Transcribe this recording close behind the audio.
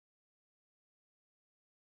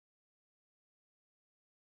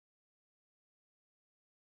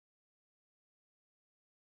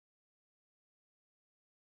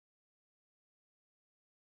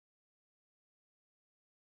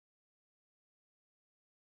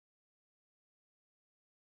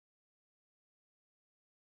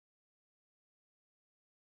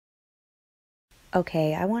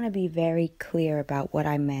Okay, I want to be very clear about what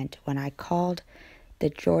I meant when I called the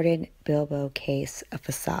Jordan Bilbo case a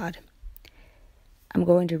facade. I'm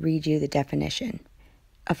going to read you the definition.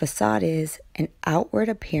 A facade is an outward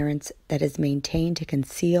appearance that is maintained to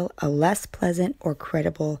conceal a less pleasant or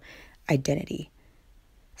credible identity.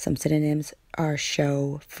 Some synonyms are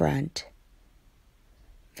show, front,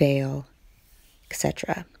 veil,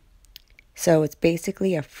 etc. So it's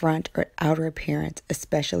basically a front or outer appearance,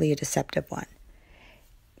 especially a deceptive one.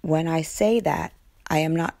 When I say that, I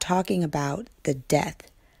am not talking about the death.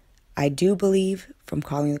 I do believe, from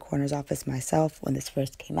calling the coroner's office myself when this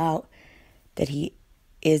first came out, that he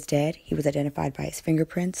is dead. He was identified by his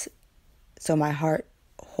fingerprints. So my heart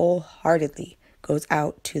wholeheartedly goes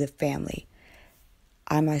out to the family.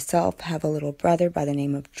 I myself have a little brother by the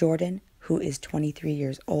name of Jordan, who is 23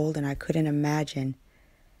 years old, and I couldn't imagine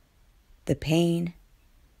the pain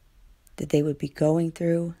that they would be going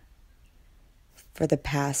through for the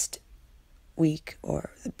past week, or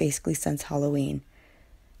basically since Halloween.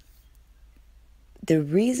 The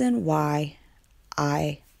reason why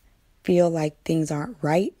I feel like things aren't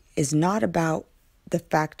right is not about the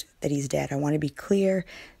fact that he's dead. I want to be clear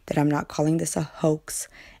that I'm not calling this a hoax,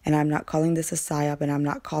 and I'm not calling this a psyop, and I'm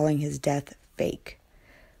not calling his death fake.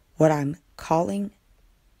 What I'm calling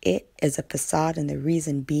it is a facade, and the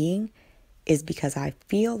reason being is because I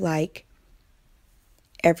feel like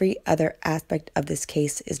every other aspect of this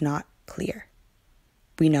case is not clear.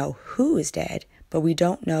 We know who is dead, but we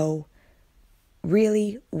don't know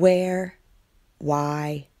really where,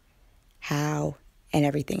 why, how, and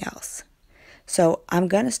everything else. So I'm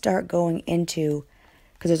going to start going into,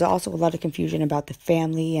 because there's also a lot of confusion about the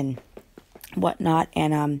family and whatnot,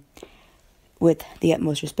 and with the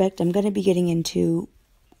utmost respect, I'm going to be getting into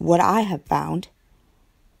what I have found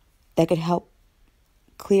that could help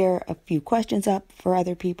clear a few questions up for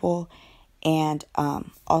other people, and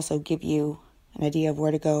also give you an idea of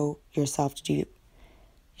where to go yourself to do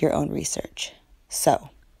your own research.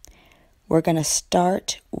 So we're going to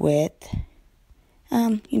start with,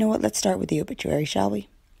 you know what, let's start with the obituary, shall we?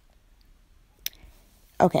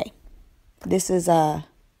 Okay, this is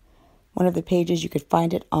one of the pages. You could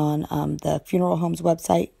find it on the funeral home's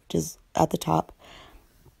website, which is at the top.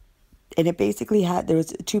 And it basically there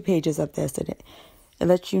was 2 pages of this, and it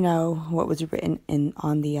lets you know what was written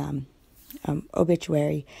on the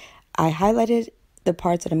obituary. I highlighted the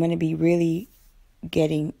parts that I'm going to be really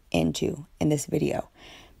getting into in this video.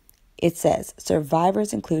 It says,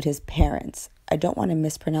 survivors include his parents. I don't want to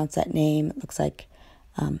mispronounce that name. It looks like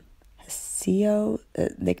Hasio,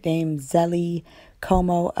 nickname Zelly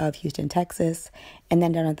Como of Houston, Texas. And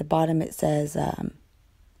then down at the bottom it says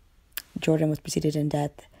Jordan was preceded in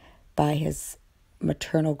death by his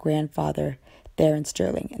maternal grandfather there in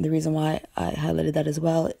Sterling. And the reason why I highlighted that as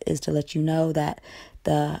well is to let you know that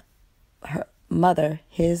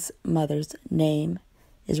his mother's name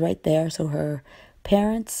is right there. So her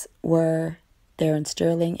parents were there in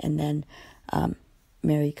Sterling, and then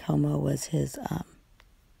Mary Como was his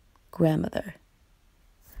grandmother,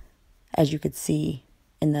 as you could see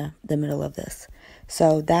in the middle of this.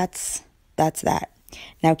 So that's that.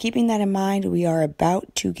 Now, keeping that in mind, we are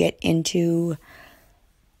about to get into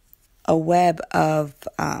a web of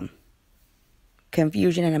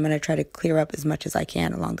confusion, and I'm going to try to clear up as much as I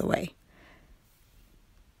can along the way.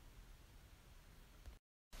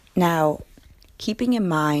 Now, keeping in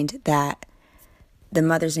mind that the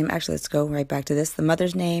mother's name, actually, let's go right back to this. The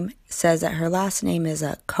mother's name says that her last name is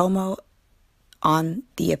Como on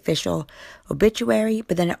the official obituary,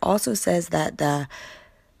 but then it also says that the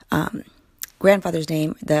grandfather's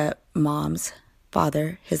name, the mom's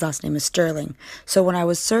father, his last name is Sterling. So when I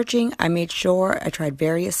was searching, I made sure I tried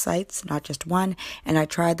various sites, not just one, and I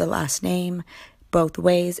tried the last name both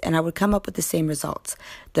ways, and I would come up with the same results.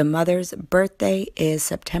 The mother's birthday is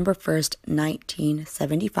September 1st,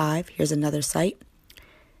 1975. Here's another site.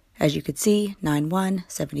 As you could see,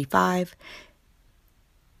 9/1/75,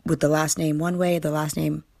 with the last name one way, the last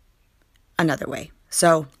name another way.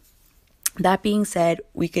 So that being said,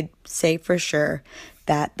 we could say for sure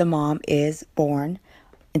that the mom is born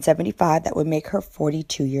in 75. That would make her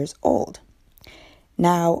 42 years old.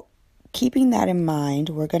 Now, keeping that in mind,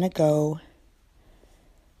 let's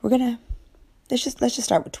just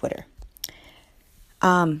start with Twitter.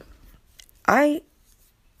 I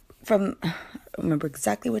don't remember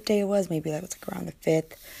exactly what day it was. Maybe that was like around the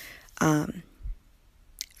 5th.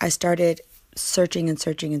 I started searching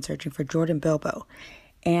for Jordan Bilbo,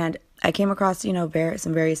 and I came across,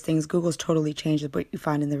 some various things. Google's totally changed what you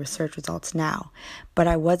find in the research results now, but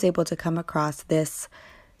I was able to come across this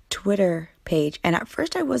Twitter page. And at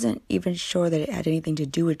first I wasn't even sure that it had anything to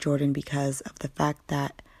do with Jordan because of the fact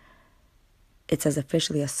that it says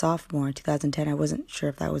officially a sophomore in 2010. I wasn't sure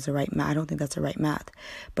if that was the right math. I don't think that's the right math.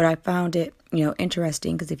 But I found it,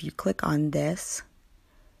 interesting because if you click on this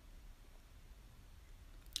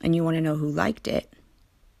and you want to know who liked it,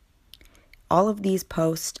 all of these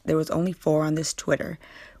posts, there was only 4 on this Twitter,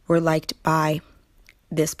 were liked by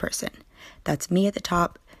this person. That's me at the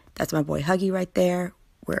top. That's my boy Huggie right there.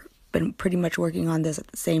 We've been pretty much working on this at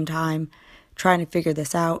the same time, trying to figure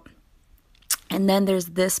this out. And then there's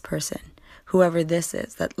this person, whoever this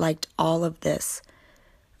is, that liked all of this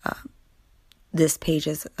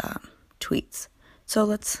page's tweets. So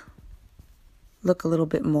let's look a little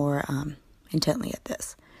bit more intently at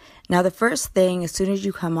this. Now, the first thing, as soon as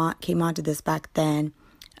you came onto this back then,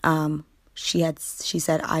 she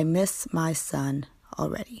said, "I miss my son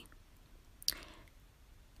already."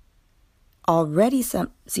 Already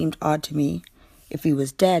seemed odd to me if he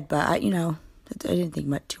was dead, but I didn't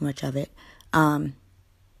think too much of it.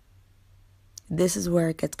 This is where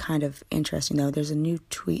it gets kind of interesting, though. There's a new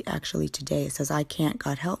tweet actually today. It says, "I can't,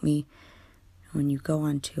 God help me." When you go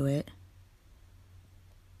onto it,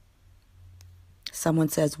 someone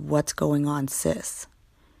says, "What's going on, sis?"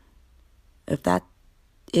 If that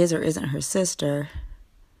is or isn't her sister,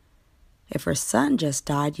 if her son just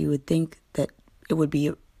died, you would think that it would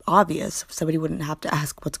be obvious. Somebody wouldn't have to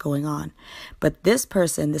ask what's going on. But this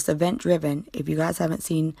person, this event-driven, if you guys haven't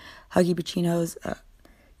seen Huggie Pacino's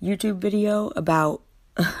YouTube video about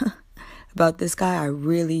about this guy, I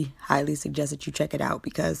really highly suggest that you check it out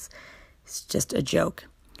because it's just a joke.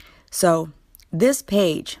 So this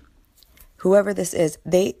page, whoever this is,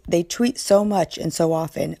 they tweet so much and so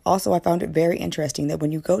often. Also, I found it very interesting that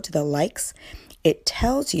when you go to the likes, it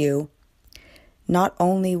tells you not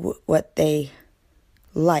only what they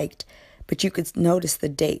liked, but you could notice the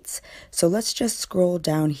dates. So let's just scroll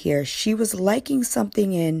down here. She was liking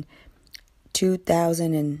something in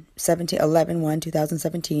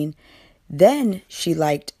 2017. Then she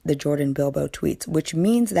liked the Jordan Bilbo tweets, which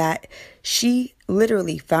means that she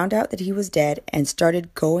literally found out that he was dead and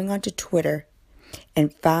started going onto Twitter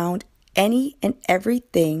and found any and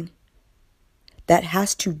everything that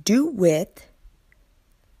has to do with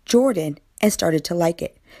Jordan and started to like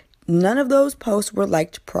it. None of those posts were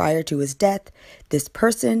liked prior to his death. This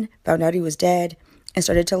person found out he was dead and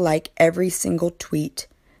started to like every single tweet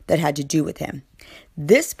that had to do with him.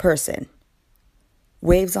 This person,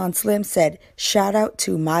 Waves on Slim, said, "Shout out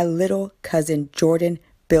to my little cousin Jordan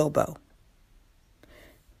Bilbo."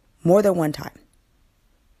 More than one time.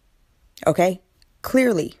 Okay?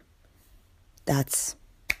 Clearly, that's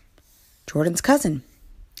Jordan's cousin.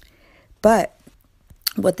 But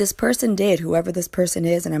what this person did, whoever this person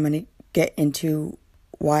is, and I'm going to get into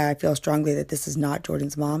why I feel strongly that this is not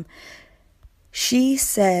Jordan's mom. She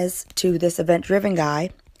says to this event-driven guy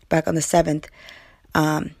back on the 7th,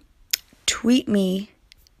 tweet me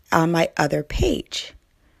on my other page.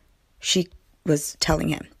 She was telling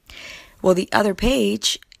him. Well, the other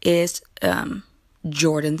page is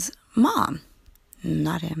Jordan's mom,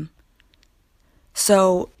 not him.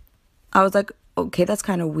 So I was like, okay, that's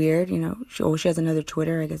kind of weird. She has another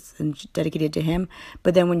Twitter, I guess, and dedicated to him.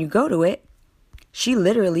 But then when you go to it, she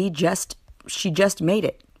literally just made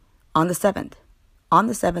it on the 7th. On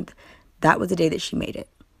the 7th, that was the day that she made it.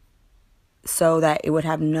 So that it would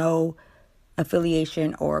have no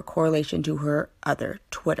affiliation or correlation to her other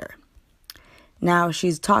Twitter. Now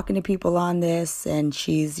she's talking to people on this, and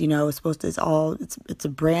she's, supposed to, it's a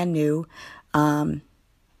brand new, I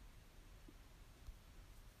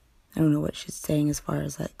don't know what she's saying as far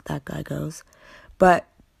as like that guy goes, but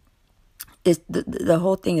it's the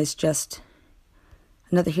whole thing is just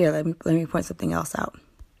another here. Let me point something else out.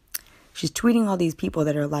 She's tweeting all these people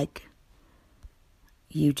that are like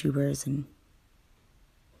YouTubers and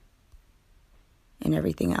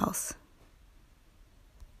everything else.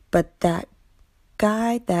 But that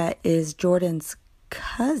guy that is Jordan's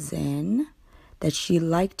cousin, that she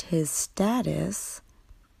liked his status.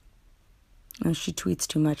 Oh, she tweets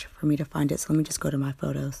too much for me to find it, so let me just go to my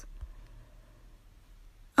photos.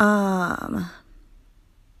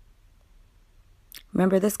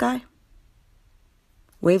 Remember this guy?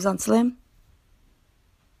 Waves on Slim?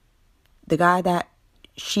 The guy that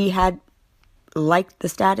she had liked the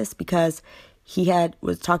status because he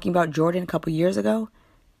was talking about Jordan a couple years ago.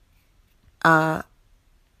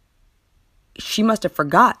 She must have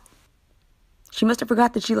forgot. She must have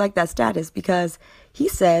forgot that she liked that status because he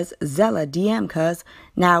says, "Zella, DM, cuz."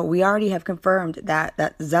 Now, we already have confirmed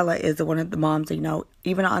that Zella is one of the moms,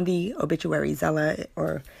 even on the obituary, Zella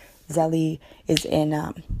or Zelly is in,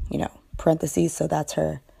 parentheses. So that's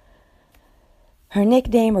her her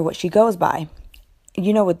nickname or what she goes by.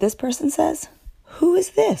 You know what this person says? Who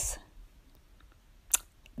is this?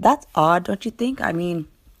 That's odd, don't you think? I mean,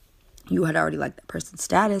 you had already liked that person's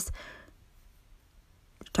status.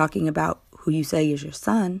 Talking about who you say is your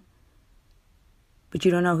son. But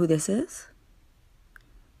you don't know who this is?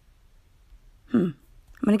 I'm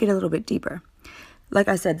going to get a little bit deeper. Like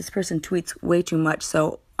I said, this person tweets way too much,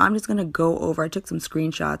 so I'm just going to go over. I took some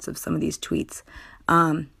screenshots of some of these tweets.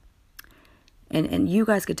 And you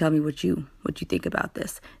guys could tell me what you think about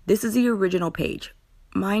this. This is the original page.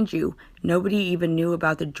 Mind you, nobody even knew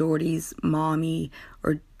about the Jordy's mommy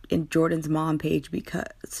or in Jordan's mom page because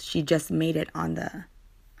she just made it on the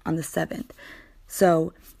 7th.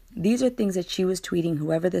 So these are things that she was tweeting,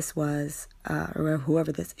 whoever this was, or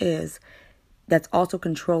whoever this is, that's also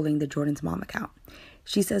controlling the Jordan's mom account.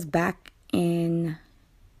 She says back in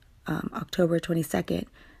October 22nd,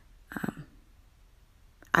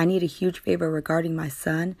 I need a huge favor regarding my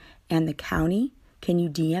son and the county. Can you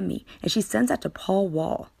DM me? And she sends that to Paul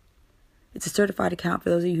Wall. It's a certified account for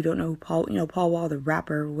those of you who don't know who Paul Wall, the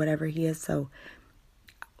rapper, whatever he is. So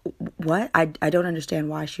what? I don't understand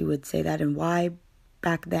why she would say that, and why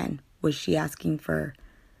back then was she asking for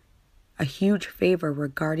a huge favor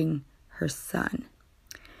regarding her son.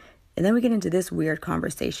 And then we get into this weird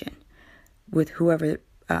conversation with whoever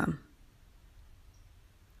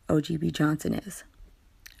OGB Johnson is.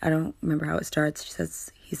 I don't remember how it starts.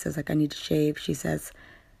 He says like, I need to shave. She says,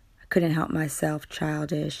 I couldn't help myself,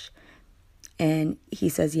 childish. And he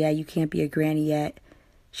says, yeah, you can't be a granny yet.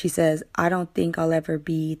 She says, I don't think I'll ever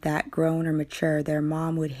be that grown or mature. Their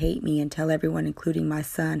mom would hate me and tell everyone, including my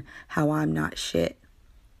son, how I'm not shit.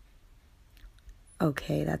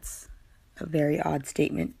 Okay, that's a very odd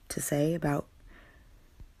statement to say about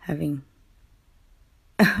having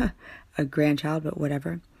a grandchild, but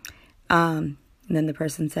whatever. And then the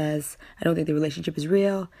person says, I don't think the relationship is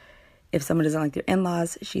real. If someone doesn't like their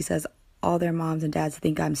in-laws, she says, all their moms and dads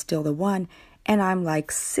think I'm still the one, and I'm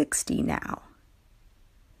like 60 now.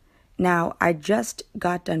 Now, I just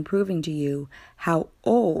got done proving to you how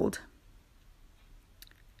old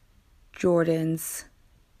Jordan's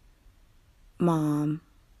mom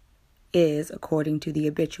is according to the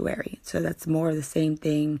obituary. So that's more of the same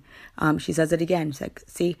thing. She says it again. She's like,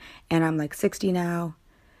 see, and I'm like 60 now.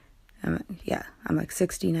 I'm like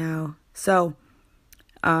 60 now. So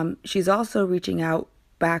she's also reaching out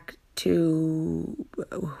back to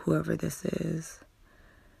whoever this is.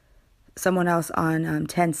 Someone else on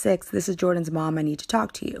 10/6. This is Jordan's mom. I need to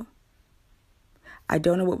talk to you. I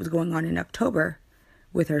don't know what was going on in October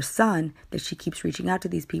with her son that she keeps reaching out to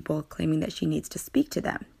these people claiming that she needs to speak to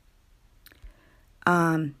them.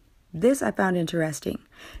 This I found interesting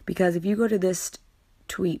because if you go to this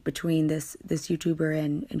tweet between this YouTuber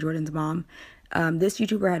and Jordan's mom, this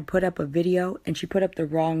YouTuber had put up a video and she put up the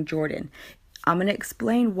wrong Jordan. I'm going to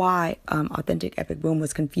explain why Authentic Epic Boom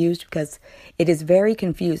was confused, because it is very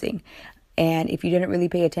confusing. And if you didn't really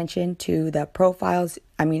pay attention to the profiles,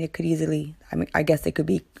 I mean, it could easily, I guess it could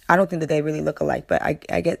be, I don't think that they really look alike, but I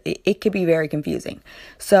guess it could be very confusing.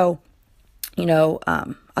 So,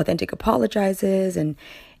 Authentic apologizes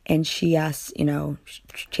and she asks,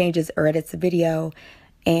 changes or edits the video.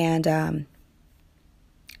 And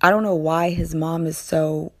I don't know why his mom is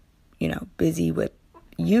so, busy with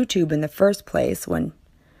YouTube in the first place, when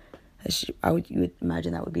you would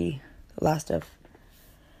imagine that would be the last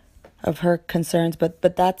of her concerns, but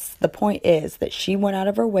that's the point, is that she went out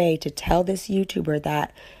of her way to tell this YouTuber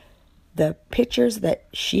that the pictures that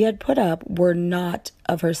she had put up were not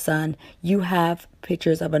of her son. You have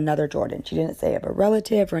pictures of another Jordan. She didn't say of a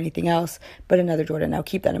relative or anything else, but another Jordan. Now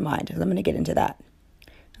keep that in mind, because I'm going to get into that.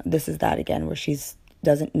 This is that again, where she's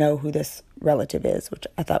doesn't know who this relative is, which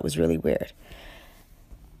I thought was really weird.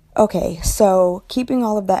 Okay, so keeping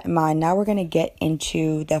all of that in mind, now we're going to get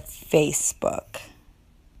into the Facebook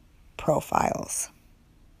profiles.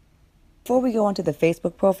 Before we go on to the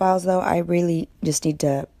Facebook profiles, though, I really just need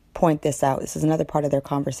to point this out. This is another part of their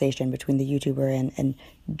conversation between the YouTuber and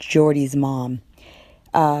Jordy's mom.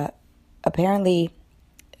 Apparently,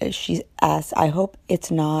 she asked, I hope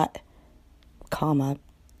it's not,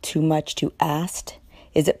 too much to ask.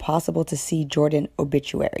 Is it possible to see Jordan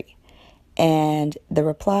obituary? And the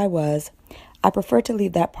reply was, I prefer to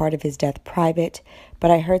leave that part of his death private, but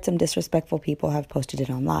I heard some disrespectful people have posted it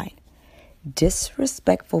online.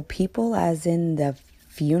 Disrespectful people as in the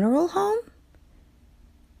funeral home?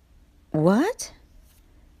 What?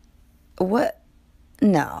 What?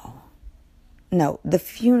 No, the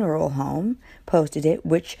funeral home posted it,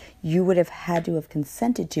 which you would have had to have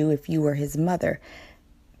consented to if you were his mother.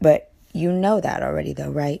 But you know that already though,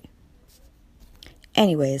 right?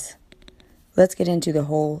 Anyways, let's get into the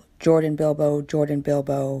whole Jordan Bilbo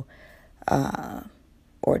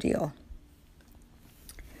ordeal.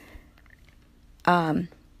 When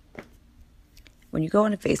you go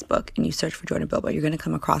onto Facebook and you search for Jordan Bilbo, you're going to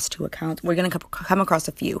come across 2 accounts. We're going to come across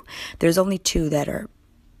a few. There's only 2 that are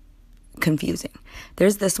confusing.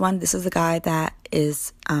 There's this one. This is the guy that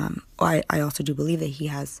is, I also do believe that he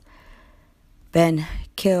has been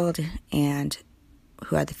killed and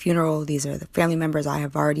who had the funeral. These are the family members. I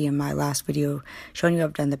have already in my last video shown you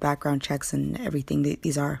I've done the background checks and everything.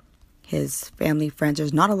 These are his family, friends.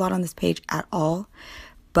 There's not a lot on this page at all,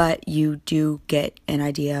 but you do get an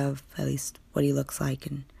idea of at least what he looks like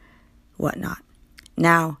and whatnot.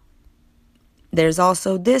 Now, there's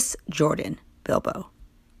also this Jordan Bilbo.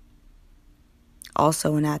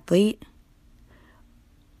 Also an athlete.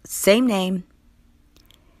 Same name.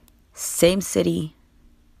 Same city.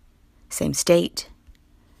 Same state.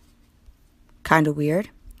 Kind of weird,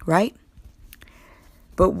 right?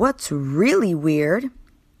 But what's really weird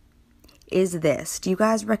is this. Do you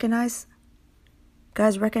guys recognize?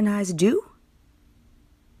 Guys recognize Do?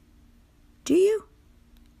 Do you?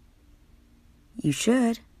 You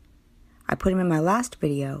should. I put him in my last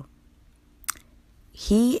video.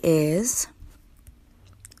 He is,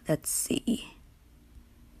 let's see.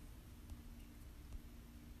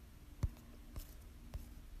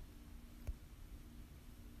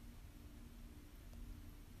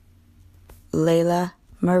 Layla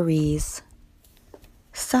Marie's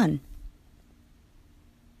son.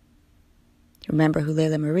 Remember who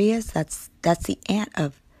Layla Marie is? That's the aunt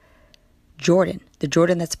of Jordan, the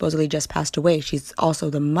Jordan that supposedly just passed away. She's also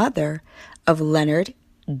the mother of Leonard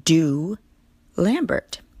Do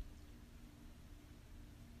Lambert.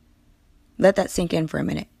 Let that sink in for a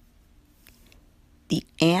minute. The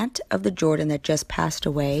aunt of the Jordan that just passed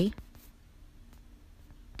away,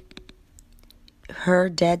 her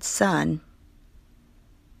dead son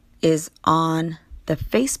is on the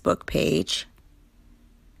Facebook page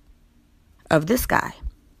of this guy.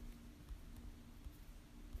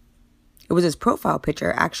 It was his profile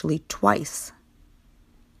picture actually twice.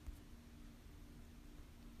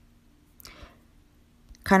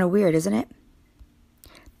 Kind of weird, isn't it?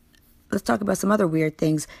 Let's talk about some other weird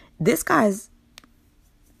things. This guy's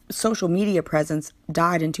social media presence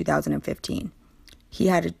died in 2015. He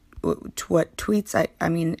had tweets. I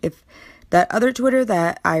mean, if that other Twitter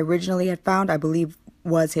that I originally had found, I believe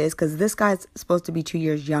was his, because this guy's supposed to be 2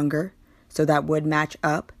 years younger, so that would match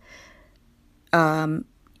up.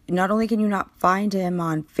 Not only can you not find him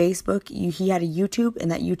on Facebook, he had a YouTube,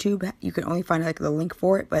 and that YouTube, you can only find like the link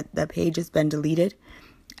for it, but the page has been deleted.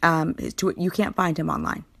 You can't find him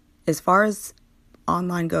online. As far as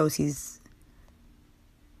online goes, he's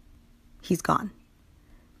gone.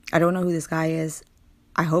 I don't know who this guy is.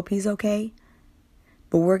 I hope he's okay.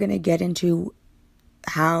 But we're going to get into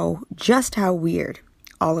how weird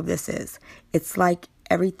all of this is. It's like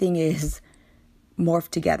everything is morphed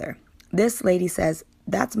together. This lady says,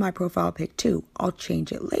 that's my profile pic too. I'll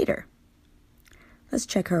change it later. Let's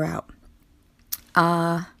check her out.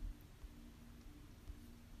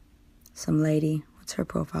 Some lady. What's her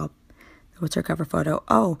profile? What's her cover photo?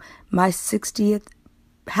 Oh, my 60th,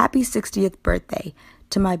 happy 60th birthday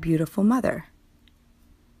to my beautiful mother.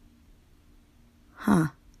 Huh.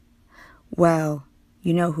 Well,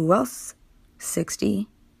 you know who else? 60.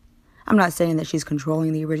 I'm not saying that she's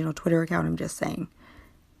controlling the original Twitter account. I'm just saying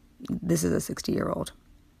this is a 60-year-old,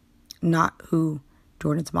 not who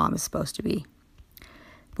Jordan's mom is supposed to be.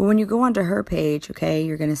 But when you go onto her page, okay,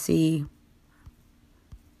 you're going to see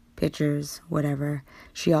pictures, whatever.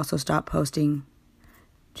 She also stopped posting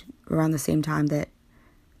around the same time that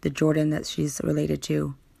the Jordan that she's related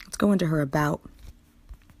to. Let's go into her about.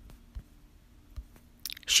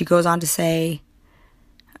 She goes on to say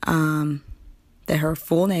that her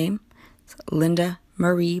full name is Linda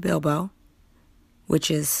Marie Bilbo,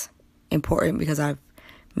 which is important because I've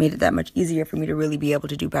made it that much easier for me to really be able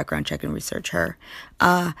to do background check and research her.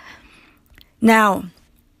 Now,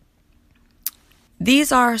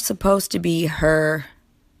 these are supposed to be her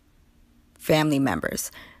family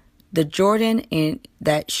members. The Jordan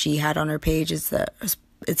that she had on her page it says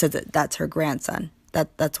that that's her grandson.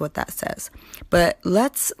 That's what that says. But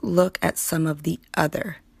let's look at some of the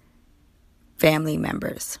other family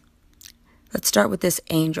members. Let's start with this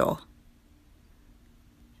Angel.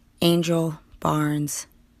 Angel Barnes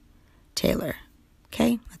Taylor.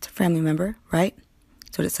 Okay, that's a family member, right?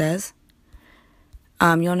 That's what it says.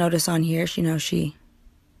 You'll notice on here, she's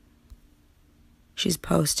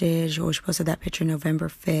posted. She posted that picture November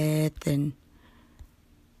 5th and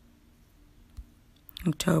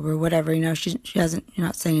October, whatever. She hasn't. You're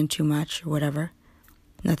not saying too much or whatever.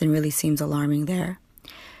 Nothing really seems alarming there.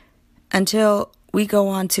 Until we go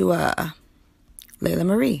on to Layla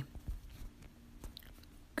Marie.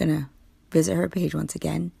 Gonna visit her page once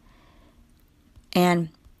again. And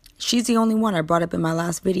she's the only one I brought up in my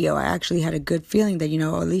last video. I actually had a good feeling that,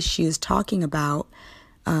 at least she was talking about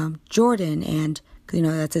Jordan. And,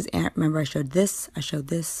 that's his aunt. Remember, I showed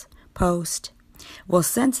this post. Well,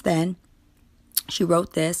 since then, she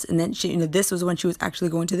wrote this. And then, this was when she was actually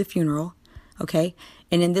going to the funeral. Okay?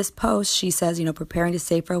 And in this post, she says, preparing to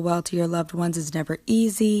say farewell to your loved ones is never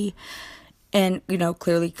easy. And,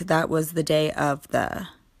 clearly that was the day of the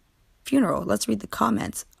funeral. Let's read the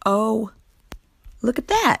comments. Oh, look at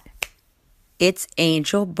that. It's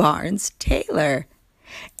Angel Barnes Taylor.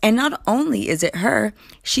 And not only is it her,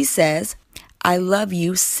 she says, I love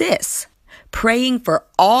you, sis. Praying for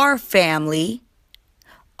our family.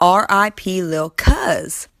 R.I.P. Lil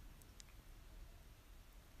Cuz.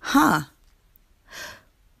 Huh.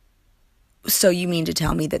 So you mean to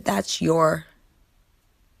tell me that that's your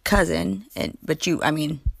cousin, but you,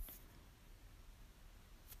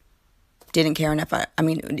 didn't care enough.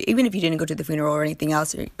 Even if you didn't go to the funeral or anything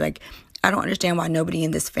else, I don't understand why nobody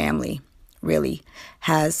in this family really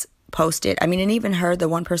has posted. And even her, the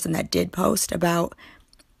one person that did post about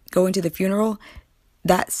going to the funeral,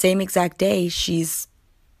 that same exact day, she's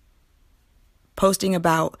posting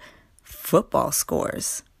about football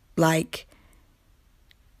scores.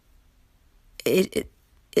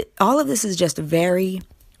 All of this is just very,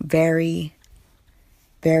 very,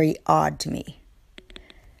 very odd to me.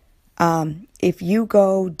 If you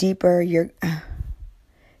go deeper, you're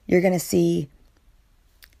going to see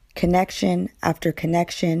connection after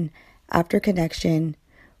connection after connection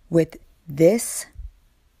with this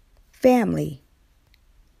family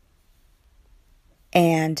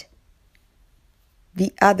and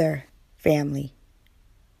the other family.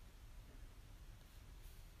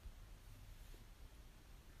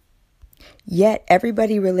 Yet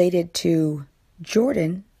everybody related to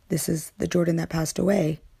Jordan, this is the Jordan that passed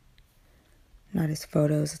away, not his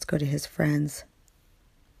photos, let's go to his friends.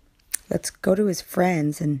 Let's go to his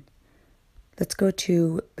friends and let's go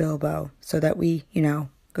to Bilbo so that we,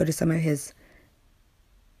 go to some of his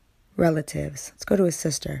relatives. Let's go to his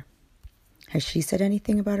sister. Has she said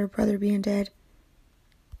anything about her brother being dead?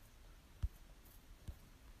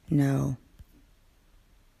 No.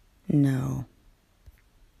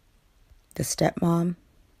 The stepmom?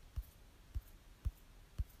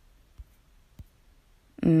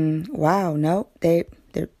 Wow, no, they're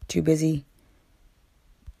too busy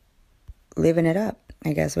living it up.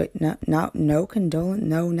 I guess. Wait, no condolence,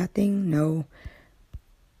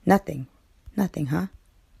 nothing, huh?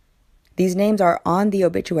 These names are on the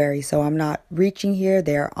obituary, so I'm not reaching here.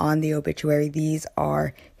 They're on the obituary. These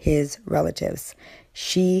are his relatives.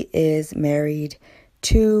 She is married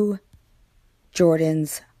to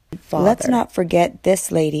Jordan's father. Let's not forget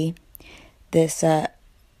this lady. This,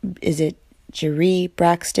 is it Jeree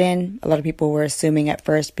Braxton? A lot of people were assuming at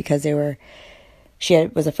first because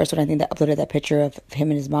was the first one, I think, that uploaded that picture of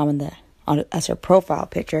him and his mom as her profile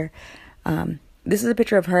picture. This is a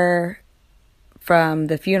picture of her from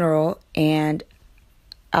the funeral, and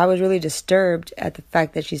I was really disturbed at the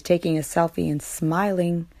fact that she's taking a selfie and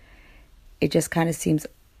smiling. It just kind of seems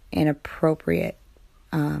inappropriate.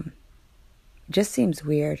 Just seems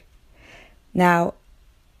weird. Now,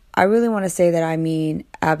 I really want to say that I mean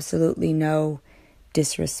absolutely no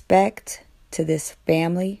disrespect to this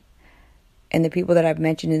family and the people that I've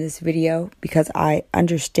mentioned in this video, because I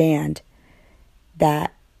understand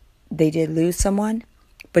that they did lose someone.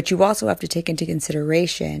 But you also have to take into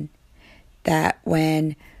consideration that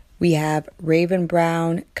when we have Raven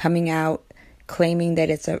Brown coming out claiming that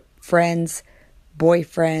it's a friend's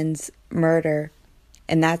boyfriend's murder,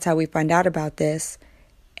 and that's how we find out about this,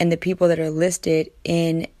 and the people that are listed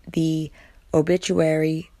in the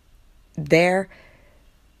obituary, their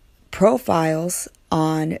profiles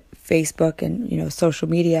on Facebook and social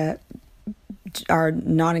media are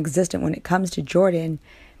non-existent when it comes to Jordan.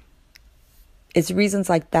 It's reasons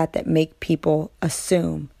like that make people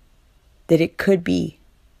assume that it could be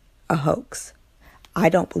a hoax. I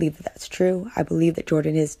don't believe that that's true. I believe that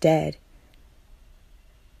Jordan is dead.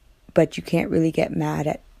 But you can't really get mad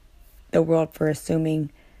at the world for assuming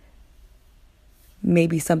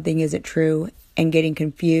maybe something isn't true and getting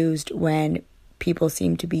confused when people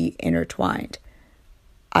seem to be intertwined.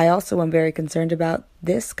 I also am very concerned about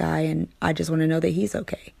this guy, and I just want to know that he's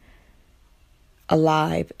okay,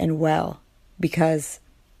 alive and well, because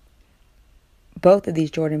both of these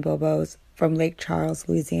Jordan Bilbos from Lake Charles,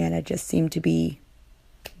 Louisiana, just seem to be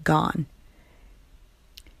gone.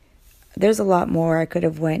 There's a lot more I could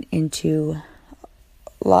have went into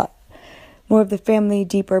a lot more of the family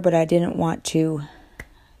deeper, but I didn't want to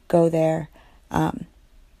go there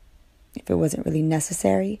if it wasn't really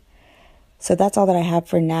necessary. So that's all that I have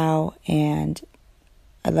for now, and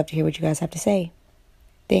I'd love to hear what you guys have to say.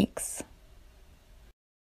 Thanks.